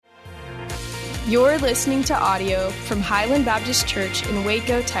You're listening to audio from Highland Baptist Church in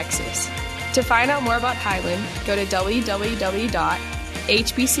Waco, Texas. To find out more about Highland, go to www.hbcwaco.org.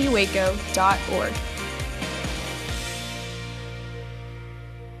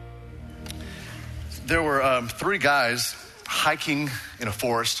 There were three guys hiking in a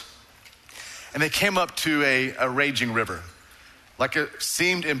forest, and they came up to a raging river. Like it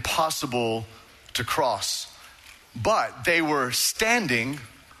seemed impossible to cross. But they were standing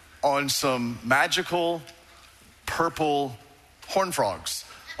on some magical purple horn frogs.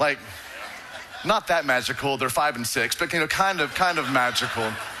 Like, not that magical, they're 5 and 6, but kind of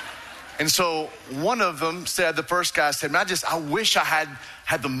magical. And so one of them said, the first guy said, man, I wish I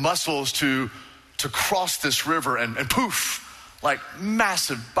had the muscles to cross this river, and poof, like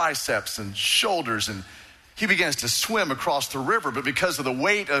massive biceps and shoulders. And he begins to swim across the river, but because of the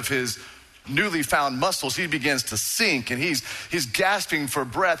weight of his newly found muscles, he begins to sink, and he's gasping for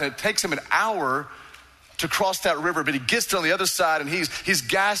breath, and it takes him an hour to cross that river, but he gets to on the other side, and he's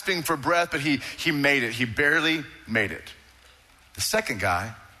gasping for breath, but he made it. He barely made it. The second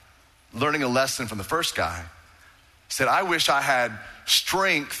guy, learning a lesson from the first guy, said, I wish I had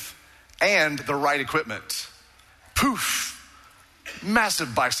strength and the right equipment. Poof,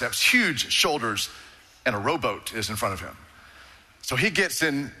 massive biceps, huge shoulders, and a rowboat is in front of him. So he gets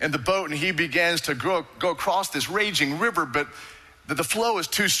in the boat, and he begins to go across this raging river, but the flow is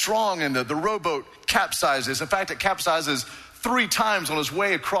too strong, and the rowboat capsizes. In fact, it capsizes 3 times on his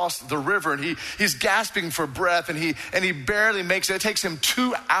way across the river, and he's gasping for breath, and he barely makes it. It takes him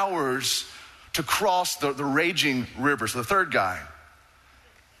 2 hours to cross the raging river. So the third guy,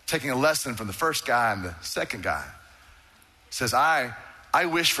 taking a lesson from the first guy and the second guy, says, I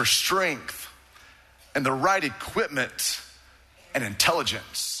wish for strength and the right equipment and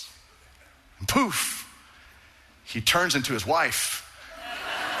intelligence. And poof, he turns into his wife.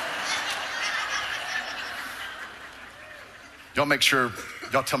 Y'all make sure,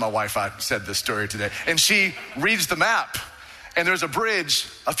 y'all tell my wife I said this story today. And she reads the map, and there's a bridge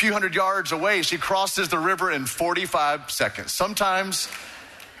a few hundred yards away. She crosses the river in 45 seconds. Sometimes,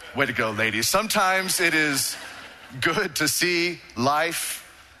 way to go, ladies. Sometimes it is good to see life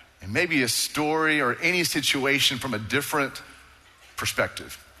and maybe a story or any situation from a different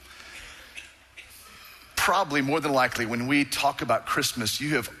perspective. Probably more than likely, when we talk about Christmas,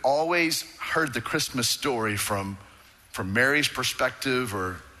 you have always heard the Christmas story from Mary's perspective,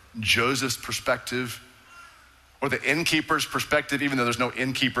 or Joseph's perspective, or the innkeeper's perspective, even though there's no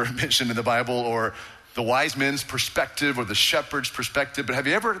innkeeper mentioned in the Bible, or the wise men's perspective, or the shepherd's perspective. But have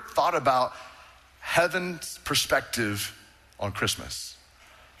you ever thought about heaven's perspective on Christmas?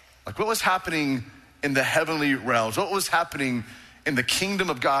 Like, what was happening in the heavenly realms? What was happening in the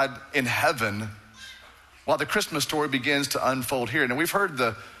kingdom of God in heaven while the Christmas story begins to unfold here? And we've heard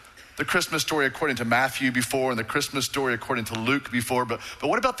the Christmas story according to Matthew before, and the Christmas story according to Luke before, but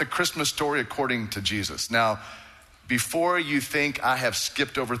what about the Christmas story according to Jesus? Now, before you think I have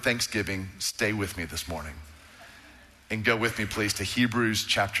skipped over Thanksgiving, stay with me this morning. And go with me, please, to Hebrews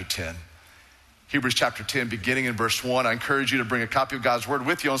chapter 10. Hebrews chapter 10, beginning in verse 1. I encourage you to bring a copy of God's word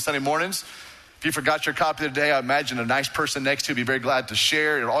with you on Sunday mornings. If you forgot your copy today, I imagine a nice person next to you would be very glad to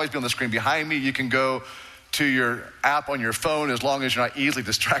share. It'll always be on the screen behind me. You can go to your app on your phone as long as you're not easily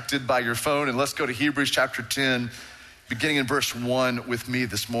distracted by your phone. And let's go to Hebrews chapter 10, beginning in verse 1 with me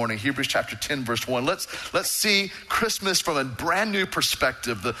this morning. Hebrews chapter 10, verse 1. Let's see Christmas from a brand new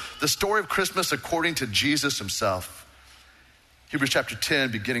perspective, the story of Christmas according to Jesus himself. Hebrews chapter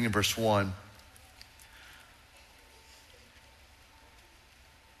 10, beginning in verse 1.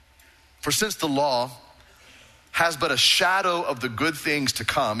 For since the law has but a shadow of the good things to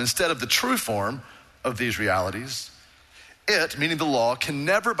come instead of the true form of these realities, it, meaning the law, can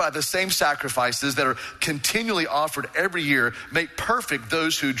never by the same sacrifices that are continually offered every year make perfect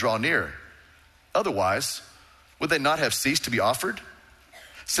those who draw near. Otherwise, would they not have ceased to be offered?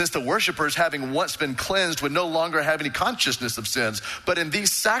 Since the worshipers, having once been cleansed, would no longer have any consciousness of sins. But in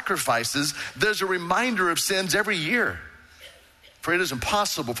these sacrifices, there's a reminder of sins every year. For it is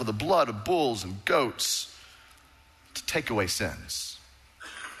impossible for the blood of bulls and goats to take away sins.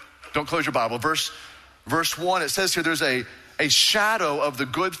 Don't close your Bible. Verse 1, it says here there's a shadow of the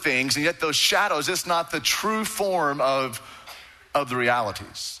good things, and yet those shadows, it's not the true form of the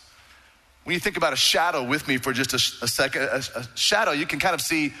realities. When you think about a shadow with me for just a second, a shadow, you can kind of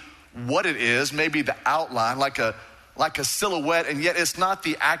see what it is, maybe the outline, like a silhouette, and yet it's not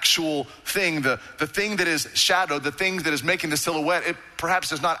the actual thing. The thing that is shadowed, the thing that is making the silhouette, it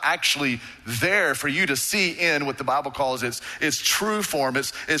perhaps is not actually there for you to see in what the Bible calls its true form,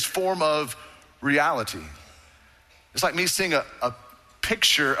 its form of reality. It's like me seeing a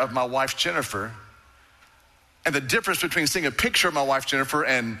picture of my wife, Jennifer, and the difference between seeing a picture of my wife, Jennifer,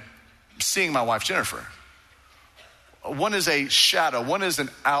 and seeing my wife, Jennifer. One is a shadow, one is an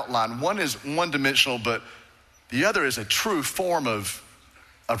outline, one is one-dimensional, but the other is a true form of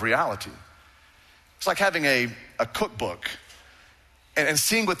reality. It's like having a cookbook and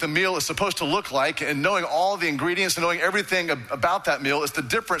seeing what the meal is supposed to look like and knowing all the ingredients and knowing everything about that meal. Is the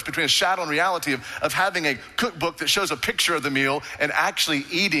difference between a shadow and reality of having a cookbook that shows a picture of the meal and actually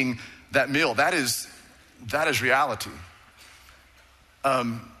eating that meal. That is reality.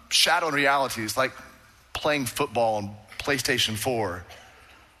 Shadow and reality is like playing football on PlayStation 4,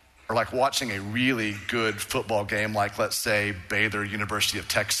 or like watching a really good football game, like let's say Baylor, University of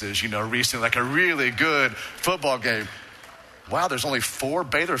Texas, recently, like a really good football game. Wow, there's only 4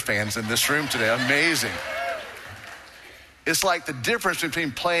 Baylor fans in this room today. Amazing. It's like the difference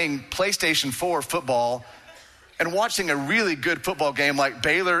between playing PlayStation 4 football and watching a really good football game like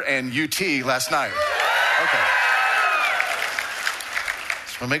Baylor and UT last night. Okay.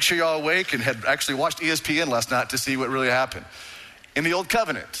 So make sure y'all awake and had actually watched ESPN last night to see what really happened. In the Old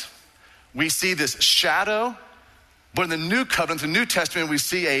Covenant, we see this shadow, but in the New Covenant, the New Testament, we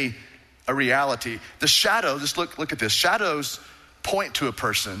see a reality. The shadow, just look at this. Shadows point to a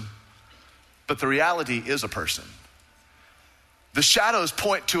person, but the reality is a person. The shadows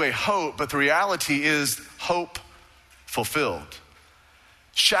point to a hope, but the reality is hope fulfilled.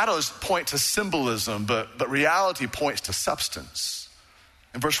 Shadows point to symbolism, but reality points to substance.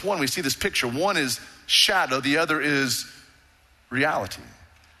 In verse 1, we see this picture. One is shadow, the other is reality.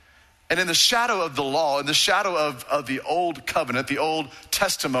 And in the shadow of the law, in the shadow of the Old Covenant, the Old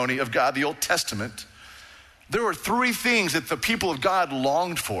Testimony of God, the Old Testament, there were 3 things that the people of God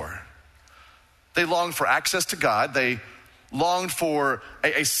longed for. They longed for access to God. They longed for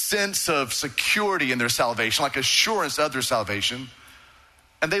a sense of security in their salvation, like assurance of their salvation.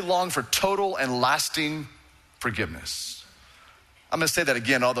 And they longed for total and lasting forgiveness. I'm going to say that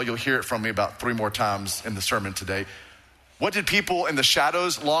again, although you'll hear it from me about 3 more times in the sermon today. What did people in the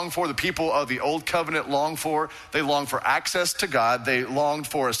shadows long for? The people of the Old Covenant long for? They longed for access to God. They longed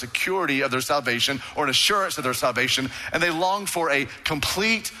for a security of their salvation or an assurance of their salvation. And they longed for a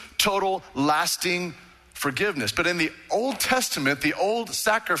complete, total, lasting forgiveness. But in the Old Testament, the old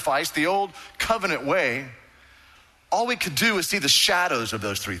sacrifice, the Old Covenant way, all we could do is see the shadows of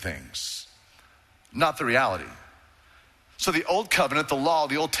those 3 things, not the reality. So the Old Covenant, the law,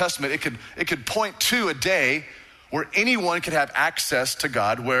 the Old Testament, it could point to a day where anyone could have access to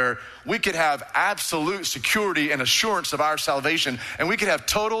God, where we could have absolute security and assurance of our salvation, and we could have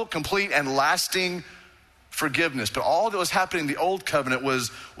total, complete, and lasting forgiveness. But all that was happening in the Old Covenant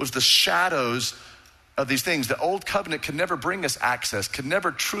was the shadows of these things. The Old Covenant could never bring us access, could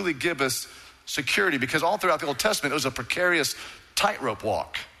never truly give us security, because all throughout the Old Testament, it was a precarious tightrope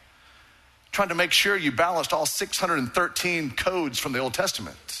walk, trying to make sure you balanced all 613 codes from the Old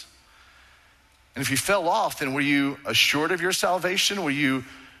Testament. And if you fell off, then were you assured of your salvation? Were you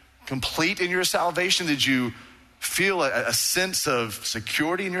complete in your salvation? Did you feel a sense of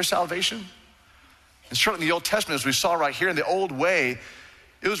security in your salvation? And certainly in the Old Testament, as we saw right here in the old way,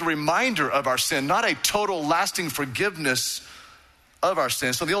 it was a reminder of our sin, not a total lasting forgiveness of our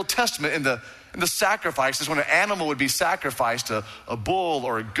sin. So in the Old Testament, in the sacrifices, when an animal would be sacrificed, a bull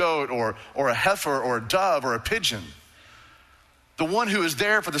or a goat or a heifer or a dove or a pigeon, the one who is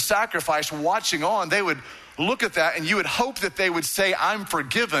there for the sacrifice watching on, they would look at that and you would hope that they would say, I'm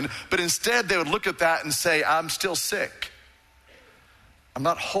forgiven, but instead they would look at that and say, I'm still sick. I'm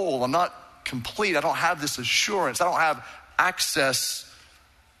not whole, I'm not complete, I don't have this assurance, I don't have access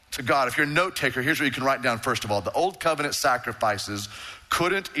to God. If you're a note taker, here's what you can write down first of all. The Old Covenant sacrifices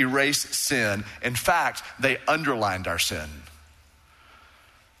couldn't erase sin. In fact, they underlined our sin.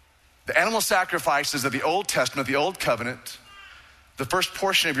 The animal sacrifices of the Old Testament, the Old Covenant, the first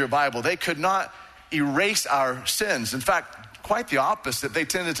portion of your Bible, they could not erase our sins. In fact, quite the opposite. They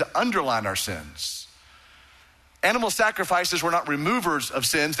tended to underline our sins. Animal sacrifices were not removers of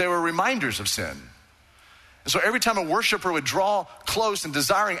sins, they were reminders of sin. And so every time a worshiper would draw close and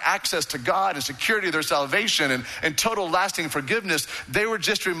desiring access to God and security of their salvation and total lasting forgiveness, they were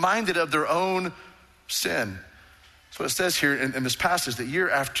just reminded of their own sin. So it says here in this passage that year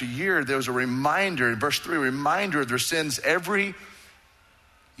after year, there was a reminder, in verse 3, a reminder of their sins every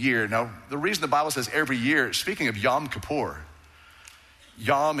year. Now, the reason the Bible says every year, speaking of Yom Kippur,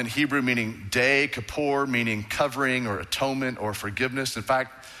 Yom in Hebrew meaning day, Kippur meaning covering or atonement or forgiveness. In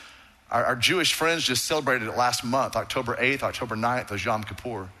fact, our Jewish friends just celebrated it last month, October 8th, October 9th, was Yom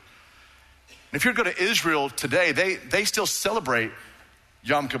Kippur. And if you were to go to Israel today, they still celebrate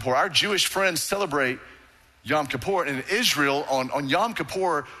Yom Kippur. Our Jewish friends celebrate Yom Kippur. And in Israel, on Yom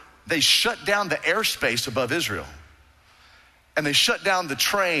Kippur, they shut down the airspace above Israel. And they shut down the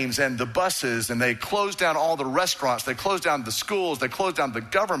trains and the buses, and they closed down all the restaurants, they closed down the schools, they closed down the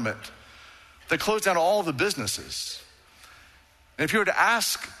government, they closed down all the businesses. And if you were to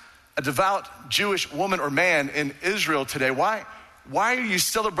ask a devout Jewish woman or man in Israel today, why are you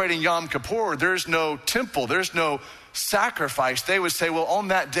celebrating Yom Kippur? There's no temple, there's no sacrifice. They would say, well, on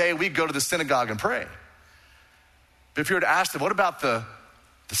that day, we go to the synagogue and pray. But if you were to ask them, what about the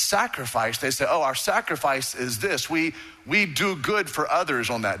sacrifice? They say, oh, our sacrifice is this. We do good for others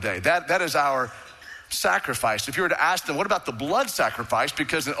on that day. That is our sacrifice. If you were to ask them, what about the blood sacrifice?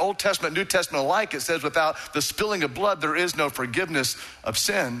 Because in Old Testament, New Testament alike, it says without the spilling of blood, there is no forgiveness of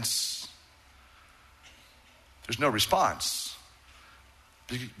sins. There's no response.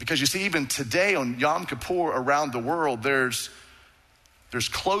 Because you see, even today on Yom Kippur around the world, there's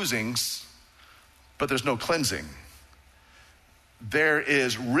closings, but there's no cleansing. There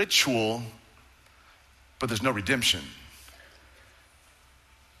is ritual, but there's no redemption.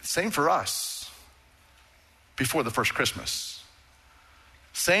 Same for us before the first Christmas.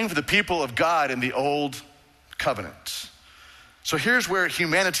 Same for the people of God in the old covenant. So here's where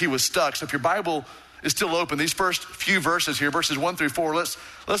humanity was stuck. So if your Bible is still open, these first few verses here, verses 1-4,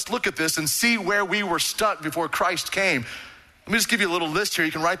 let's look at this and see where we were stuck before Christ came. Let me just give you a little list here.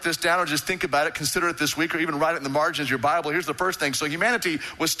 You can write this down or just think about it, consider it this week, or even write it in the margins of your Bible. Here's the first thing. So humanity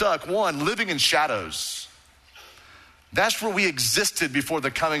was stuck, one, living in shadows. That's where we existed before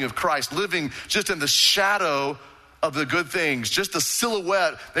the coming of Christ, living just in the shadow of the good things, just the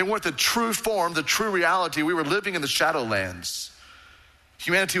silhouette. They weren't the true form, the true reality. We were living in the shadowlands.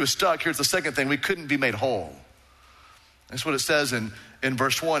 Humanity was stuck. Here's the second thing. We couldn't be made whole. That's what it says in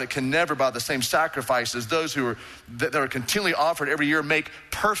verse 1. It can never, by the same sacrifice as those that are continually offered every year, make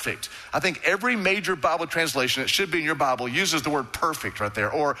perfect. I think every major Bible translation, it should be in your Bible, uses the word perfect right there,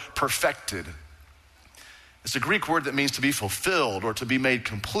 or perfected. It's a Greek word that means to be fulfilled, or to be made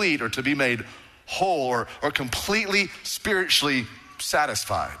complete, or to be made whole, or completely spiritually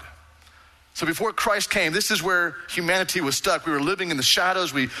satisfied. So before Christ came, this is where humanity was stuck. We were living in the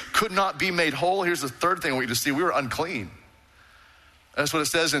shadows. We could not be made whole. Here's the third thing I want you to see. We were unclean. That's what it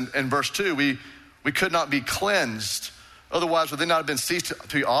says in verse 2. We could not be cleansed. Otherwise, would they not have been ceased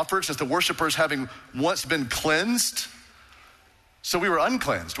to be offered, since the worshipers having once been cleansed? So we were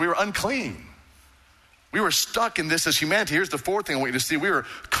uncleansed. We were unclean. We were stuck in this as humanity. Here's the fourth thing I want you to see. We were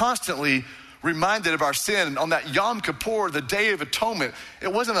constantly reminded of our sin. On that Yom Kippur, the Day of Atonement,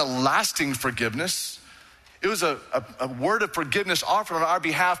 it wasn't a lasting forgiveness. It was a word of forgiveness offered on our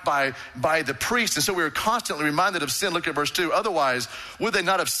behalf by the priest. And so we were constantly reminded of sin. Look at verse 2. Otherwise, would they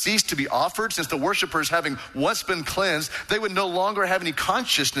not have ceased to be offered, since the worshipers, having once been cleansed, they would no longer have any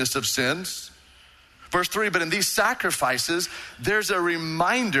consciousness of sins? Verse 3, but in these sacrifices, there's a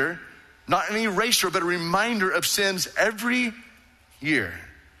reminder, not an erasure, but a reminder of sins every year.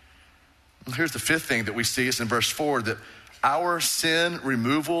 Well, here's the fifth thing that we see. It's in verse 4, that our sin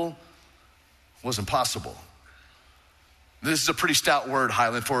removal was impossible. This is a pretty stout word,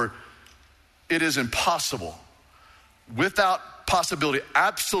 Highland, for it is impossible, without possibility,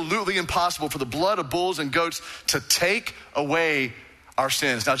 absolutely impossible for the blood of bulls and goats to take away our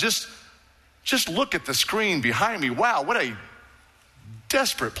sins. Now just look at the screen behind me. Wow, what a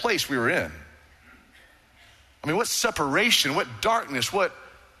desperate place we were in. I mean, what separation, what darkness, what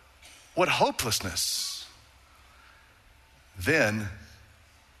hopelessness. Then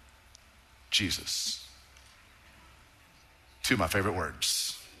Jesus. Two of my favorite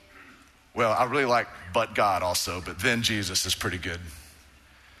words. Well, I really like but God also, but then Jesus is pretty good.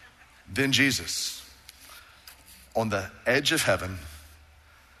 Then Jesus, on the edge of heaven,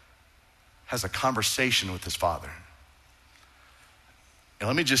 has a conversation with his Father. And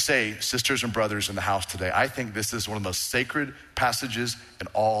let me just say, sisters and brothers in the house today, I think this is one of the most sacred passages in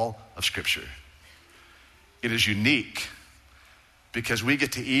all of Scripture. It is unique because we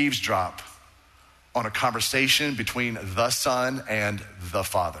get to eavesdrop on a conversation between the Son and the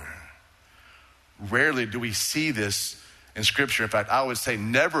Father. Rarely do we see this in Scripture. In fact, I would say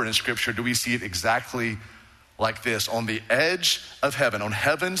never in Scripture do we see it exactly like this. On the edge of heaven, on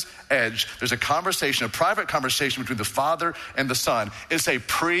heaven's edge, there's a conversation, a private conversation between the Father and the Son. It's a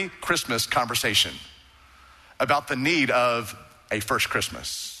pre-Christmas conversation about the need of a first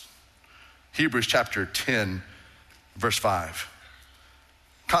Christmas. Hebrews chapter 10, verse 5.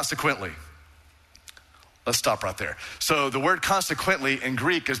 Consequently, let's stop right there. So the word consequently in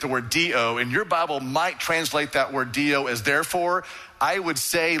Greek is the word dio, and your Bible might translate that word dio as therefore. I would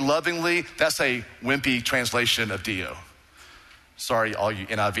say lovingly, that's a wimpy translation of dio. Sorry, all you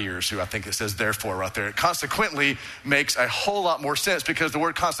NIVers who I think it says therefore right there. Consequently makes a whole lot more sense because the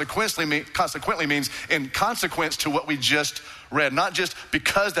word consequently means in consequence to what we just read. Not just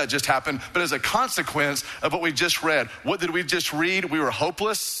because that just happened, but as a consequence of what we just read. What did we just read? We were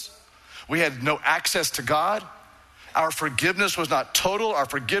hopeless. We had no access to God. Our forgiveness was not total. Our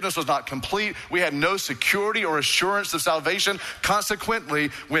forgiveness was not complete. We had no security or assurance of salvation. Consequently,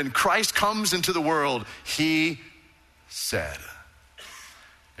 when Christ comes into the world, he said.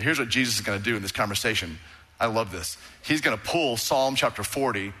 And here's what Jesus is going to do in this conversation. I love this. He's going to pull Psalm chapter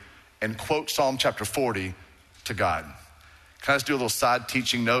 40 and quote Psalm chapter 40 to God. Can I just do a little side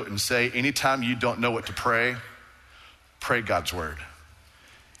teaching note and say, anytime you don't know what to pray, pray God's word.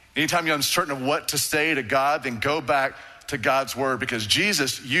 Anytime you're uncertain of what to say to God, then go back to God's word because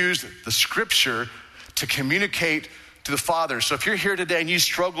Jesus used the scripture to communicate to the Father. So if you're here today and you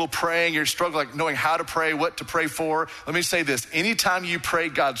struggle praying, you're struggling like knowing how to pray, what to pray for, let me say this. Anytime you pray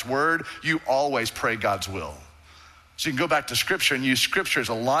God's word, you always pray God's will. So you can go back to scripture and use scripture as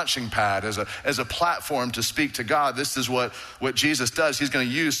a launching pad, as a platform to speak to God. This is what Jesus does. He's going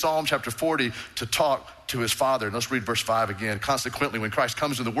to use Psalm chapter 40 to talk to his Father. And let's read verse 5 again. Consequently, when Christ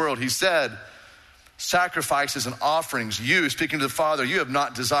comes into the world, he said, sacrifices and offerings you, speaking to the Father, you have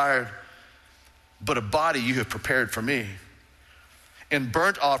not desired, but a body you have prepared for me. In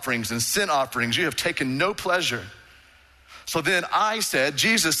burnt offerings and sin offerings you have taken no pleasure. So then I said,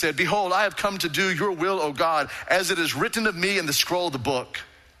 Jesus said, behold, I have come to do your will, O God, as it is written of me in the scroll of the book.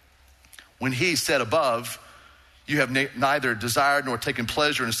 When he said above, you have neither desired nor taken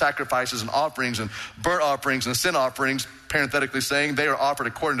pleasure in sacrifices and offerings and burnt offerings and sin offerings, parenthetically saying they are offered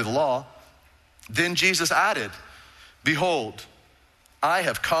according to the law. Then Jesus added, behold, I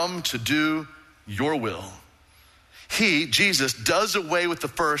have come to do your will. He, Jesus, does away with the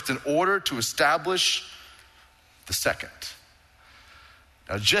first in order to establish the second.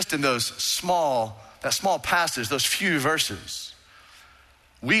 Now, just in that small passage, those few verses,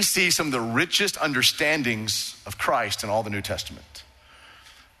 we see some of the richest understandings of Christ in all the New Testament.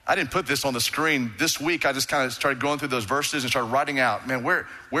 I didn't put this on the screen. This week, I just kind of started going through those verses and started writing out, man,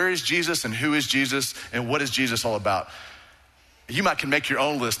 where is Jesus and who is Jesus and what is Jesus all about? You can make your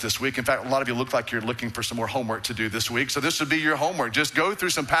own list this week. In fact, a lot of you look like you're looking for some more homework to do this week. So this would be your homework. Just go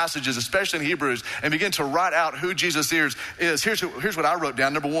through some passages, especially in Hebrews, and begin to write out who Jesus is. Here's what I wrote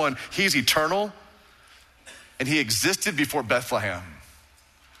down. Number one, he's eternal, and he existed before Bethlehem.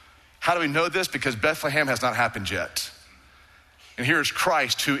 How do we know this? Because Bethlehem has not happened yet. And here's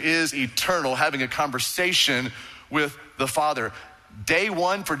Christ, who is eternal, having a conversation with the Father. Day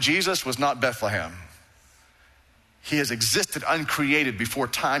one for Jesus was not Bethlehem. He has existed uncreated before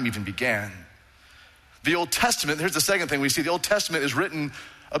time even began. The Old Testament, here's the second thing we see. The Old Testament is written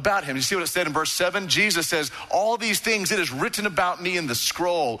about him. You see what it said in verse 7? Jesus says, all these things, it is written about me in the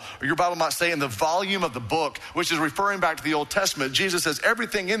scroll, or your Bible might say in the volume of the book, which is referring back to the Old Testament. Jesus says,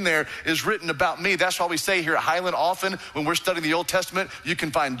 everything in there is written about me. That's why we say here at Highland often, when we're studying the Old Testament, you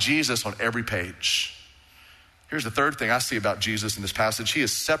can find Jesus on every page. Here's the third thing I see about Jesus in this passage. He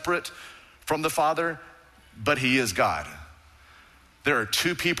is separate from the Father, but he is God. There are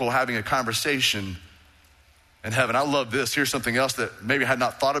two people having a conversation in heaven. I love this. Here's something else that maybe I had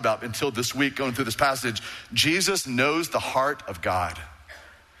not thought about until this week going through this passage. Jesus knows the heart of God.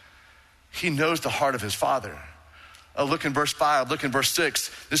 He knows the heart of his Father. Look in verse 5, look in verse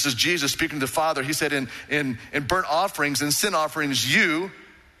 6. This is Jesus speaking to the Father. He said, in burnt offerings and sin offerings, you,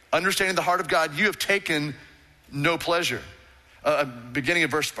 understanding the heart of God, you have taken no pleasure. Beginning of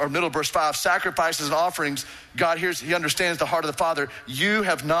verse, or middle of verse 5, sacrifices and offerings, God hears, he understands the heart of the Father. You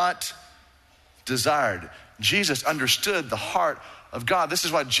have not desired. Jesus understood the heart of God. This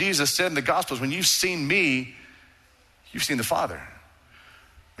is what Jesus said in the Gospels. When you've seen me, you've seen the Father.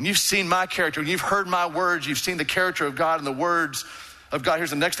 When you've seen my character, when you've heard my words, you've seen the character of God and the words of God. Here's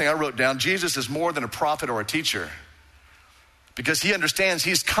the next thing I wrote down. Jesus is more than a prophet or a teacher because he understands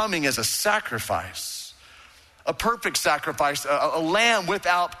he's coming as a sacrifice. A perfect sacrifice, a lamb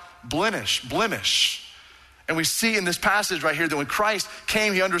without blemish. And we see in this passage right here that when Christ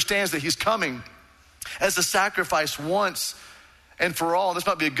came, he understands that he's coming as a sacrifice once and for all. And this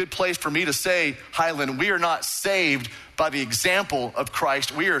might be a good place for me to say, Highland, we are not saved by the example of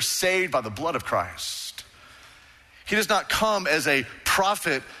Christ. We are saved by the blood of Christ. He does not come as a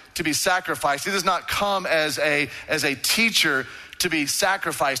prophet to be sacrificed. He does not come as a teacher to be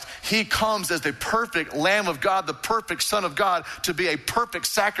sacrificed. He comes as the perfect Lamb of God, the perfect Son of God, to be a perfect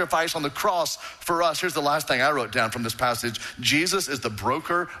sacrifice on the cross for us. Here's the last thing I wrote down from this passage. Jesus is the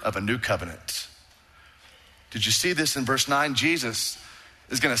broker of a new covenant. Did you see this in verse 9? Jesus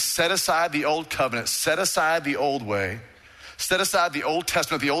is going to set aside the old covenant, set aside the old way, Set aside the Old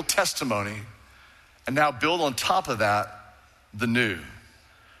Testament, the old testimony, and now build on top of that the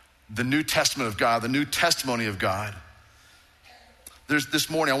New Testament of God, the new testimony of God. This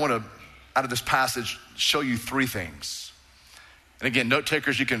morning, I want to, out of this passage, show you three things. And again, note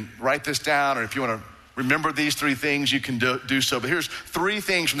takers, you can write this down, or if you want to remember these three things, you can do so. But here's three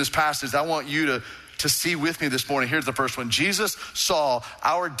things from this passage that I want you to see with me this morning. Here's the first one. Jesus saw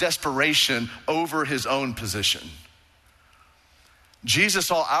our desperation over his own position. Jesus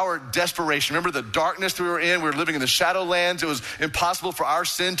saw our desperation. Remember the darkness that we were in? We were living in the shadowlands. It was impossible for our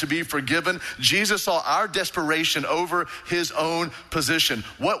sin to be forgiven. Jesus saw our desperation over his own position.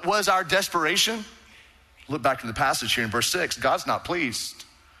 What was our desperation? Look back in the passage here in verse 6. God's not pleased.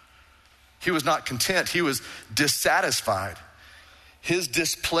 He was not content. He was dissatisfied. His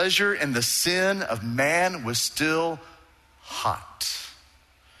displeasure in the sin of man was still hot.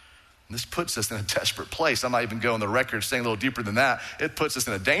 And this puts us in a desperate place. I might even go on the record saying a little deeper than that. It puts us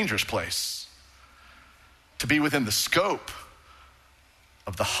in a dangerous place to be within the scope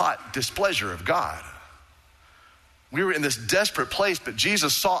of the hot displeasure of God. We were in this desperate place, but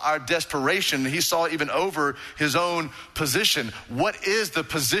Jesus saw our desperation. He saw it even over his own position. What is the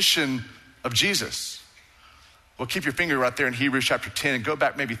position of Jesus? Well, keep your finger right there in Hebrews chapter 10 and go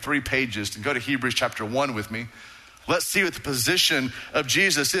back maybe 3 pages and go to Hebrews chapter 1 with me. Let's see what the position of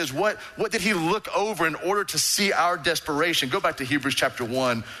Jesus is. What did he look over in order to see our desperation? Go back to Hebrews chapter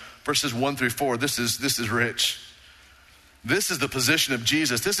 1, verses 1 through 4. This is rich. This is the position of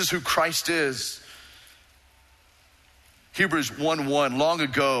Jesus. This is who Christ is. Hebrews 1:1, long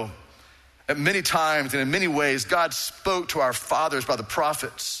ago, at many times and in many ways, God spoke to our fathers by the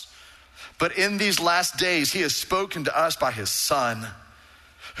prophets. But in these last days, he has spoken to us by his Son,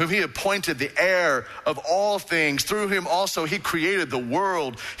 whom he appointed the heir of all things. Through him also he created the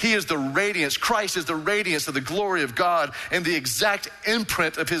world. He is the radiance. Christ is the radiance of the glory of God and the exact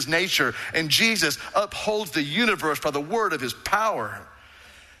imprint of his nature. And Jesus upholds the universe by the word of his power.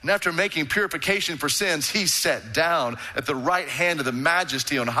 And after making purification for sins, he sat down at the right hand of the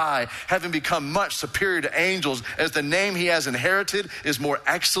majesty on high, having become much superior to angels, as the name he has inherited is more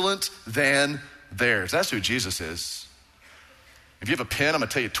excellent than theirs. That's who Jesus is. If you have a pen, I'm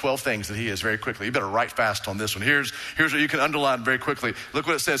gonna tell you 12 things that he is very quickly. You better write fast on this one. Here's what you can underline very quickly. Look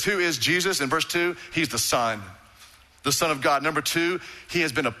what it says. Who is Jesus? In verse 2, he's the Son of God. Number 2, he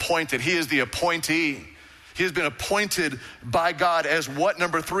has been appointed. He is the appointee. He has been appointed by God as what?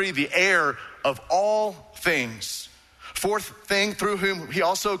 Number 3, the heir of all things. 4th thing, through whom he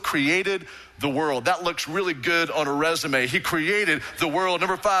also created the world. That looks really good on a resume. He created the world.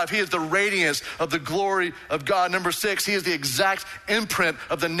 Number 5, he is the radiance of the glory of God. Number 6, he is the exact imprint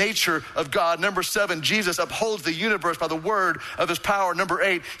of the nature of God. Number 7, Jesus upholds the universe by the word of his power. Number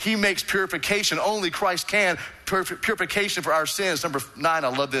 8, he makes purification. Only Christ can. Purification for our sins. Number 9, I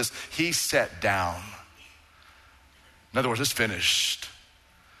love this. He sat down. In other words, it's finished.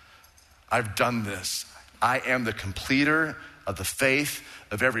 I've done this. I am the completer of the faith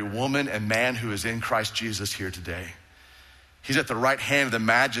of every woman and man who is in Christ Jesus here today. He's at the right hand of the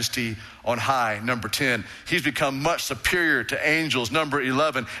majesty on high. Number 10, he's become much superior to angels. Number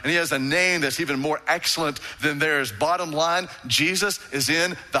 11, and he has a name that's even more excellent than theirs. Bottom line, Jesus is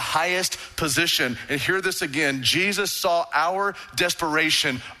in the highest position. And hear this again, Jesus saw our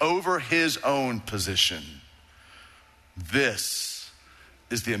desperation over his own position. This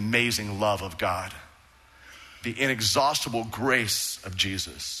is the amazing love of God, the inexhaustible grace of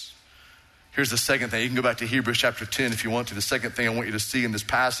Jesus. Here's the second thing. You can go back to Hebrews chapter 10 if you want to. The second thing I want you to see in this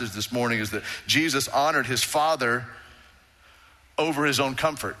passage this morning is that Jesus honored his Father over his own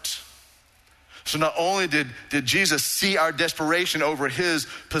comfort. So not only did Jesus see our desperation over his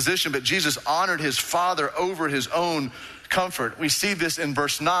position, but Jesus honored his Father over his own comfort. We see this in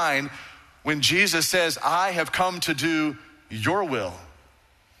verse 9 when Jesus says, I have come to do your will.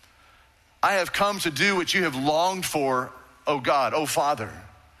 I have come to do what you have longed for, O God, O Father.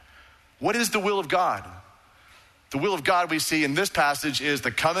 What is the will of God? The will of God we see in this passage is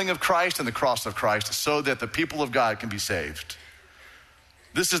the coming of Christ and the cross of Christ so that the people of God can be saved.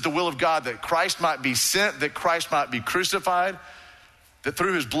 This is the will of God, that Christ might be sent, that Christ might be crucified, that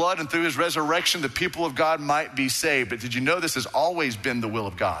through his blood and through his resurrection, the people of God might be saved. But did you know this has always been the will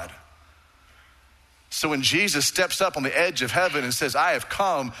of God? So when Jesus steps up on the edge of heaven and says, I have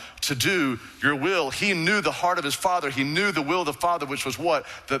come to do your will, he knew the heart of his Father. He knew the will of the Father, which was what?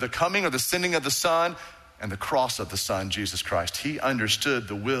 The coming or the sending of the Son and the cross of the Son, Jesus Christ. He understood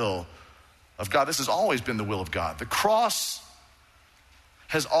the will of God. This has always been the will of God. The cross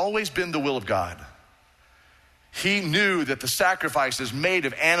has always been the will of God. He knew that the sacrifices made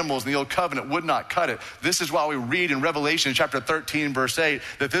of animals in the old covenant would not cut it. This is why we read in Revelation chapter 13, verse 8,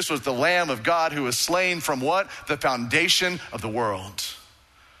 that this was the Lamb of God who was slain from what? The foundation of the world.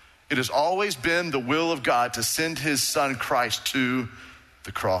 It has always been the will of God to send his son Christ to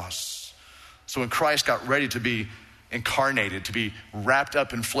the cross. So when Christ got ready to be incarnated, to be wrapped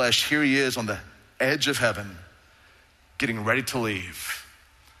up in flesh, here he is on the edge of heaven, getting ready to leave.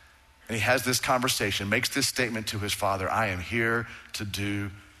 And he has this conversation, makes this statement to his Father, I am here to do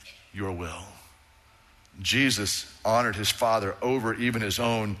your will. Jesus honored his Father over even his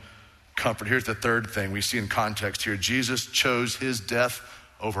own comfort. Here's the third thing we see in context here. Jesus chose his death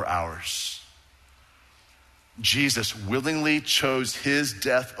over ours. Jesus willingly chose his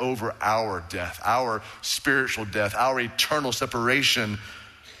death over our death, our spiritual death, our eternal separation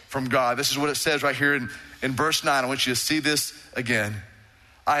from God. This is what it says right here in verse 9. I want you to see this again.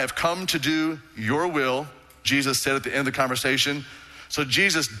 I have come to do your will, Jesus said at the end of the conversation. So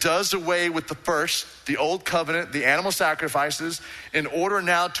Jesus does away with the first, the old covenant, the animal sacrifices, in order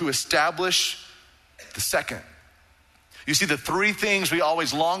now to establish the second. You see, the three things we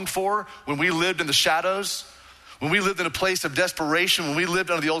always longed for when we lived in the shadows, when we lived in a place of desperation, when we lived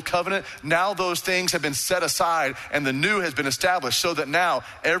under the old covenant, now those things have been set aside and the new has been established, so that now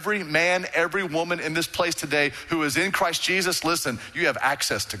every man, every woman in this place today who is in Christ Jesus, listen, you have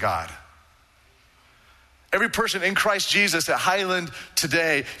access to God. Every person in Christ Jesus at Highland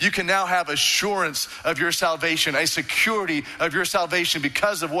today, you can now have assurance of your salvation, a security of your salvation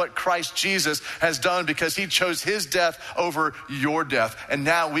because of what Christ Jesus has done, because he chose his death over your death. And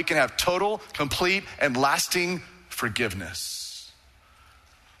now we can have total, complete, and lasting forgiveness.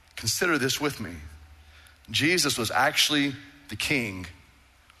 Consider this with me. Jesus was actually the king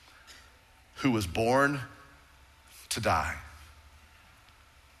who was born to die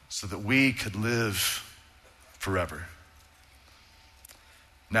so that we could live forever.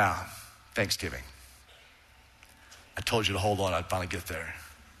 Now, Thanksgiving. I told you to hold on, I'd finally get there.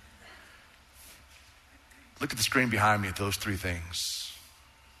 Look at the screen behind me at those three things.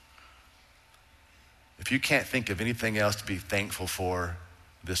 If you can't think of anything else to be thankful for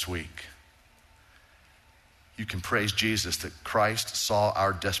this week, you can praise Jesus that Christ saw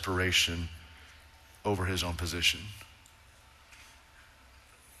our desperation over his own position.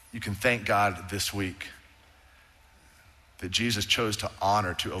 You can thank God this week that Jesus chose to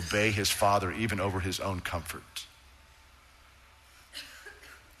honor, to obey his Father even over his own comfort.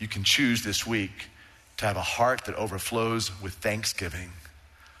 You can choose this week to have a heart that overflows with thanksgiving,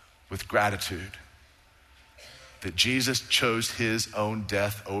 with gratitude, that Jesus chose his own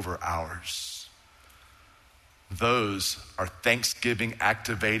death over ours. Those are thanksgiving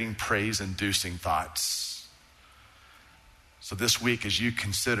activating, praise inducing thoughts. So this week, as you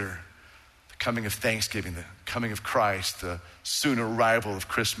consider coming of Thanksgiving, the coming of Christ, the soon arrival of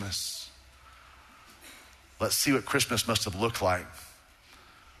Christmas, let's see what Christmas must have looked like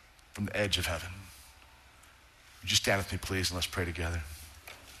from the edge of heaven. Would you stand with me, please, and let's pray together.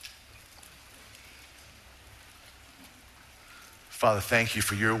 Father, thank you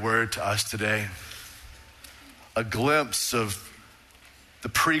for your word to us today. A glimpse of the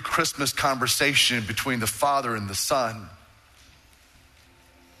pre-Christmas conversation between the Father and the Son,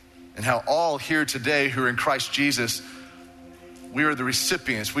 and how all here today who are in Christ Jesus, we are the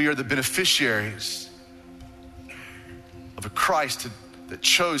recipients, we are the beneficiaries of a Christ that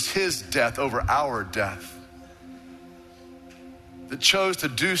chose his death over our death, that chose to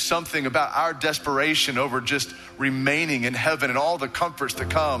do something about our desperation over just remaining in heaven and all the comforts that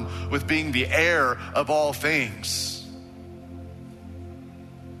come with being the heir of all things.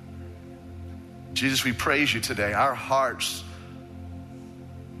 Jesus, we praise you today. Our hearts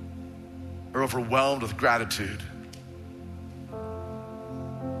are overwhelmed with gratitude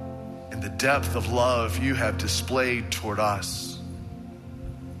and the depth of love you have displayed toward us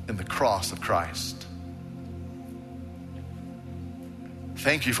in the cross of Christ.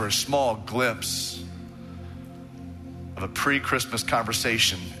 Thank you for a small glimpse of a pre-Christmas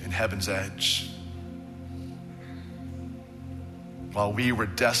conversation in Heaven's Edge. While we were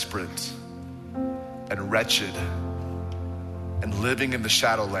desperate and wretched and living in the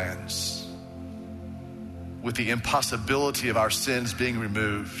shadowlands, with the impossibility of our sins being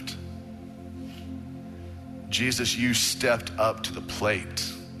removed, Jesus, you stepped up to the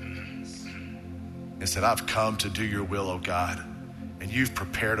plate and said, I've come to do your will, oh God, and you've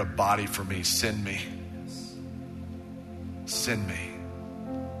prepared a body for me. Send me. Send me.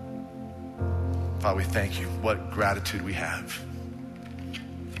 Father, we thank you. What gratitude we have.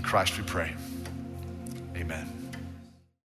 In Christ we pray. Amen.